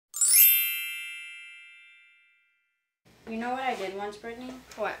You know what I did once, Brittney?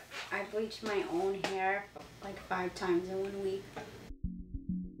 What? I bleached my own hair like 5 times in 1 week.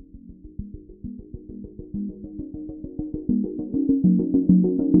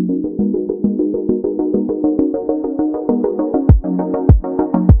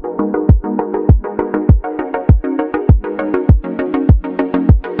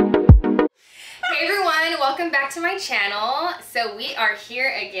 Hey everyone, welcome back to my channel. So we are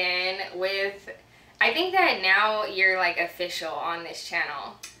here again with, I think that now you're like official on this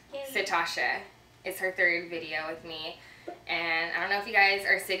channel. Yay. Satasha. It's her 3rd video with me. And I don't know if you guys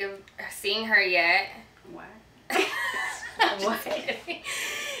are sick of seeing her yet. What? What?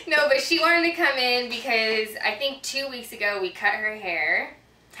 No, but she wanted to come in because I think 2 weeks ago we cut her hair.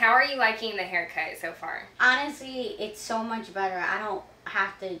 How are you liking the haircut so far? Honestly, it's so much better. I don't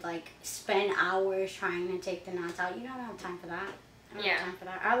have to like spend hours trying to take the knots out. You don't have time for that. I don't have time for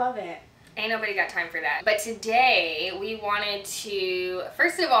that. I love it. Ain't nobody got time for that. But today we wanted to,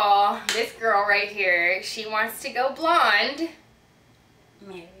 first of all, this girl right here, she wants to go blonde.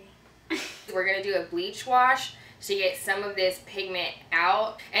 Maybe. We're gonna do a bleach wash to get some of this pigment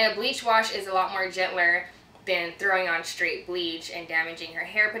out. And a bleach wash is a lot more gentler than throwing on straight bleach and damaging her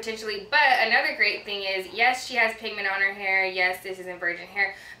hair potentially. But another great thing is, yes, she has pigment on her hair. Yes, this isn't virgin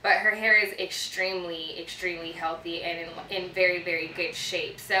hair, but her hair is extremely healthy and in very, very good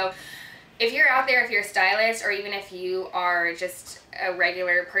shape. So if you're out there, if you're a stylist, or even if you are just a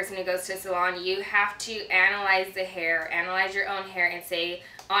regular person who goes to a salon, you have to analyze the hair, analyze your own hair and say,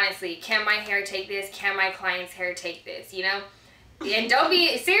 honestly, can my hair take this? Can my client's hair take this? You know? And don't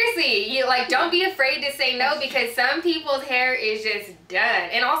be, seriously, don't be afraid to say no, because some people's hair is just done.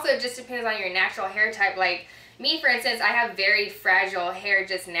 And also it just depends on your natural hair type. Like me, for instance, I have very fragile hair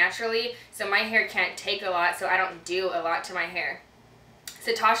just naturally, so my hair can't take a lot, so I don't do a lot to my hair.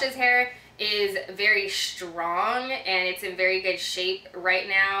 Satasha's hair is very strong and it's in very good shape right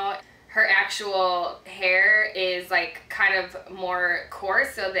now. Her actual hair is like kind of more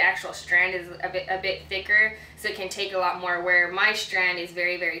coarse, so the actual strand is a bit thicker, so it can take a lot more, where my strand is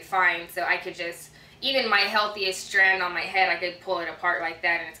very fine, so I could just, even my healthiest strand on my head, I could pull it apart like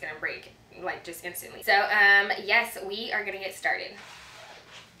that and it's gonna break like just instantly. So yes, we are gonna get started.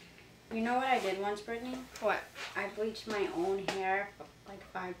 You know what I did once, Brittney? What? I bleached my own hair like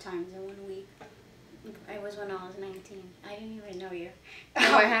 5 times in 1 week. It was when I was 19. I didn't even know you.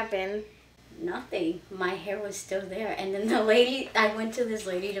 What happened? Nothing. My hair was still there. And then the lady, I went to this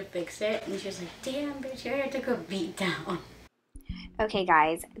lady to fix it, and she was like, damn, bitch, your hair took a beat down. Okay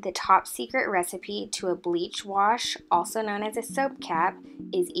guys, the top secret recipe to a bleach wash, also known as a soap cap,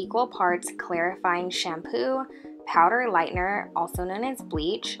 is equal parts clarifying shampoo, powder lightener, also known as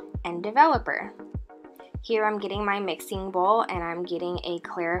bleach, and developer. Here I'm getting my mixing bowl and I'm getting a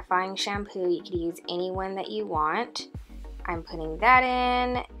clarifying shampoo. You could use any one that you want. I'm putting that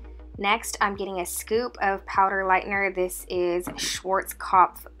in. Next, I'm getting a scoop of powder lightener. This is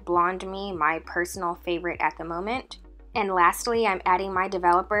Schwarzkopf Blonde Me, my personal favorite at the moment. And lastly, I'm adding my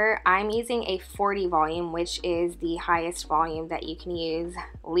developer. I'm using a 40 volume, which is the highest volume that you can use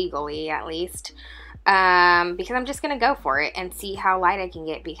legally, at least. Because I'm just gonna go for it and see how light I can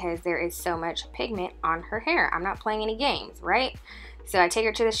get, because there is so much pigment on her hair. I'm not playing any games, right? So I take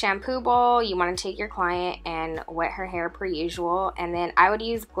her to the shampoo bowl. You want to take your client and wet her hair per usual, and then I would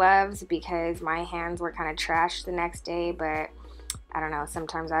use gloves because my hands were kind of trashed the next day, but I don't know,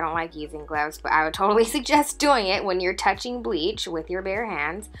 sometimes I don't like using gloves, but I would totally suggest doing it when you're touching bleach with your bare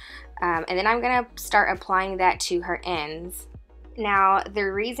hands. And then I'm gonna start applying that to her ends. Now, the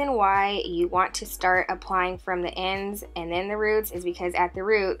reason why you want to start applying from the ends and then the roots is because at the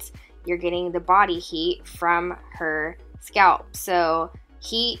roots, you're getting the body heat from her scalp. So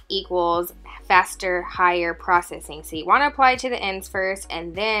heat equals faster, higher processing. So you want to apply it to the ends first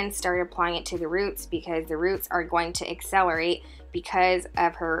and then start applying it to the roots, because the roots are going to accelerate because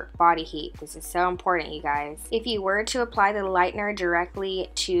of her body heat. This is so important, you guys. If you were to apply the lightener directly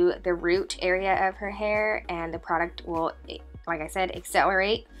to the root area of her hair and the product will, like I said,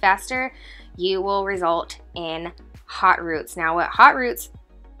 accelerate faster, you will result in hot roots. Now, what hot roots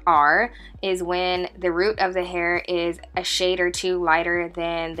are is when the root of the hair is a shade or two lighter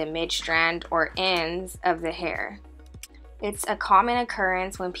than the mid strand or ends of the hair. It's a common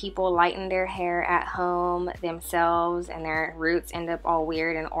occurrence when people lighten their hair at home themselves and their roots end up all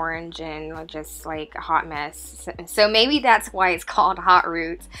weird and orange and just like a hot mess. So maybe that's why it's called hot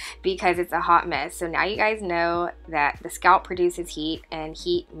roots, because it's a hot mess. So now you guys know that the scalp produces heat, and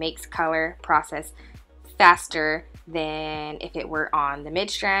heat makes color process faster than if it were on the mid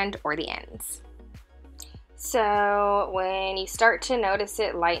strand or the ends. So when you start to notice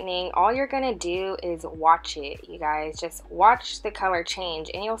it lightening, all you're gonna do is watch it, you guys. Just watch the color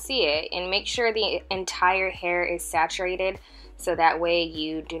change and you'll see it, and make sure the entire hair is saturated so that way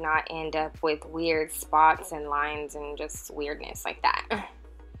you do not end up with weird spots and lines and just weirdness like that.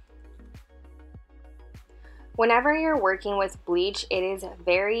 Whenever you're working with bleach, it is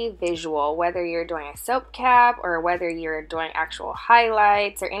very visual. Whether you're doing a soap cap or whether you're doing actual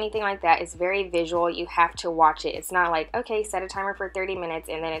highlights or anything like that, it's very visual. You have to watch it. It's not like, okay, set a timer for 30 minutes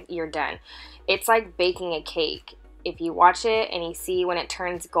and then you're done. It's like baking a cake. If you watch it and you see when it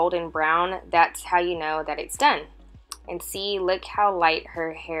turns golden brown, that's how you know that it's done. And see, look how light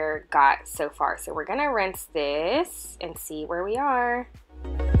her hair got so far. So we're gonna rinse this and see where we are.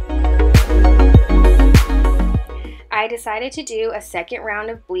 I decided to do a second round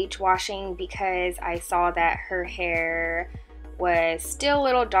of bleach washing because I saw that her hair was still a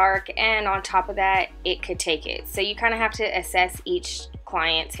little dark, and on top of that, it could take it. So you kind of have to assess each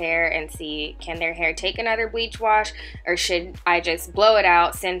client's hair and see, can their hair take another bleach wash, or should I just blow it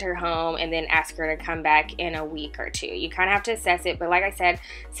out, send her home, and then ask her to come back in a week or two. You kind of have to assess it, but like I said,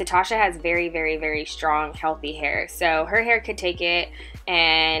 Satasha has very, very, very strong, healthy hair. So her hair could take it,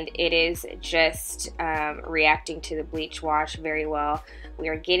 and it is just reacting to the bleach wash very well. We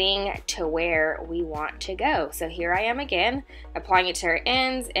are getting to where we want to go. So here I am again, applying it to her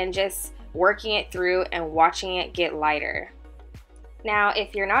ends and just working it through and watching it get lighter. Now,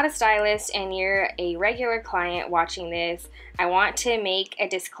 if you're not a stylist and you're a regular client watching this, I want to make a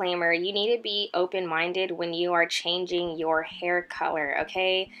disclaimer. You need to be open-minded when you are changing your hair color,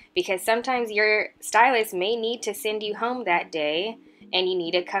 okay? Because sometimes your stylist may need to send you home that day and you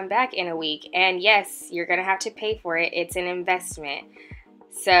need to come back in a week. And yes, you're gonna have to pay for it. It's an investment.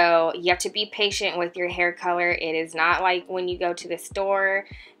 So you have to be patient with your hair color. It is not like when you go to the store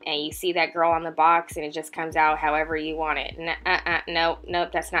and you see that girl on the box and it just comes out however you want it. Nope,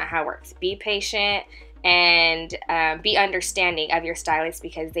 that's not how it works. Be patient and be understanding of your stylist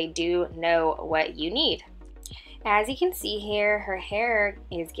because they do know what you need. As you can see here, her hair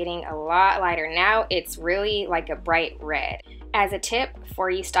is getting a lot lighter. Now it's really like a bright red. As a tip for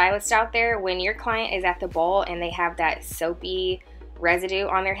you stylists out there, when your client is at the bowl and they have that soapy residue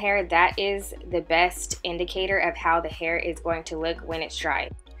on their hair, that is the best indicator of how the hair is going to look when it's dry.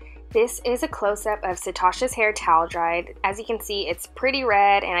 This is a close-up of Satasha's hair towel dried. As you can see, it's pretty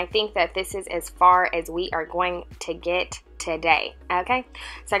red, and I think that this is as far as we are going to get today, okay?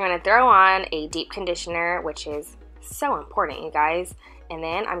 So I'm going to throw on a deep conditioner, which is so important, you guys, and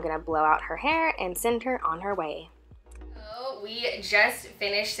then I'm going to blow out her hair and send her on her way. We just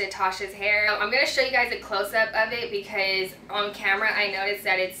finished Satasha's hair. I'm going to show you guys a close-up of it because on camera I noticed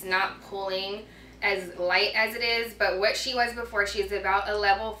that it's not pulling as light as it is, but what she was before, she's about a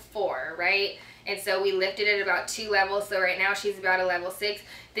level 4, right? And so we lifted it about 2 levels, so right now she's about a level 6.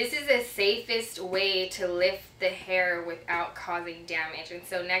 This is the safest way to lift the hair without causing damage, and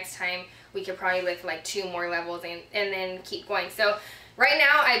so next time we could probably lift like 2 more levels and then keep going. So right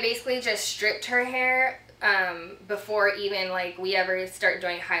now I basically just stripped her hair before even like we ever start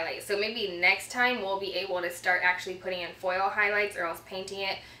doing highlights. So maybe next time we'll be able to start actually putting in foil highlights or else painting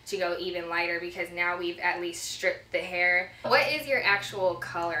it to go even lighter because now we've at least stripped the hair. What is your actual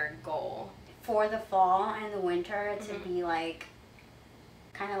color goal? For the fall and the winter to be like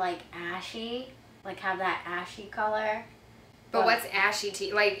kind of like ashy, like have that ashy color. But what's ashy to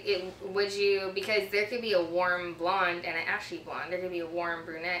you? Like, would you, because there could be a warm blonde and an ashy blonde. There could be a warm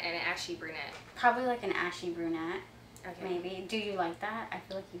brunette and an ashy brunette. Probably like an ashy brunette. Okay. Maybe. Do you like that? I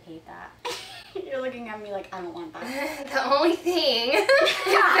feel like you hate that. You're looking at me like I don't want that. The only thing is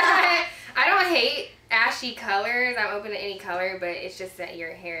that I don't hate ashy colors. I'm open to any color, but it's just that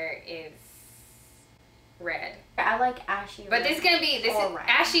your hair is red. I like ashy but red. But this is gonna be red.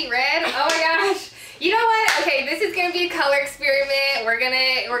 Ashy red. Oh my gosh! You know what? Okay, this is gonna be a color experiment. We're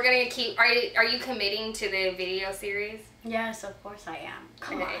gonna keep. Are you committing to the video series? Yes, of course I am.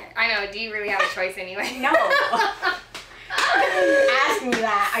 Come on. I know. Do you really have a choice anyway? No. Ask me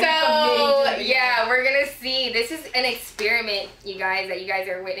that. So yeah, we're gonna see. This is an experiment, you guys, that you guys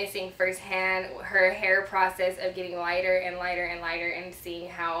are witnessing firsthand. Her hair process of getting lighter and lighter and lighter, and seeing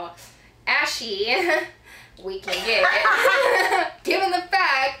how ashy we can get it. Given the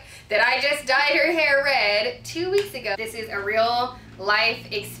fact that I just dyed her hair red 2 weeks ago. This is a real life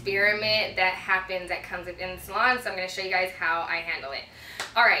experiment that happens, that comes up in the salon, so I'm going to show you guys how I handle it.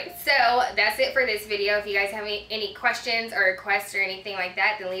 Alright, so that's it for this video. If you guys have any questions or requests or anything like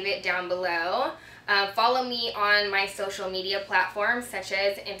that, then leave it down below. Follow me on my social media platforms such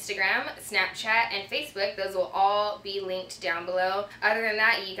as Instagram, Snapchat, and Facebook. Those will all be linked down below. Other than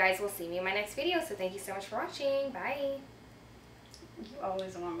that, you guys will see me in my next video. So thank you so much for watching. Bye. You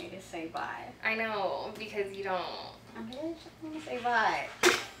always want me to say bye. I know, because you don't. I'm just want to say bye.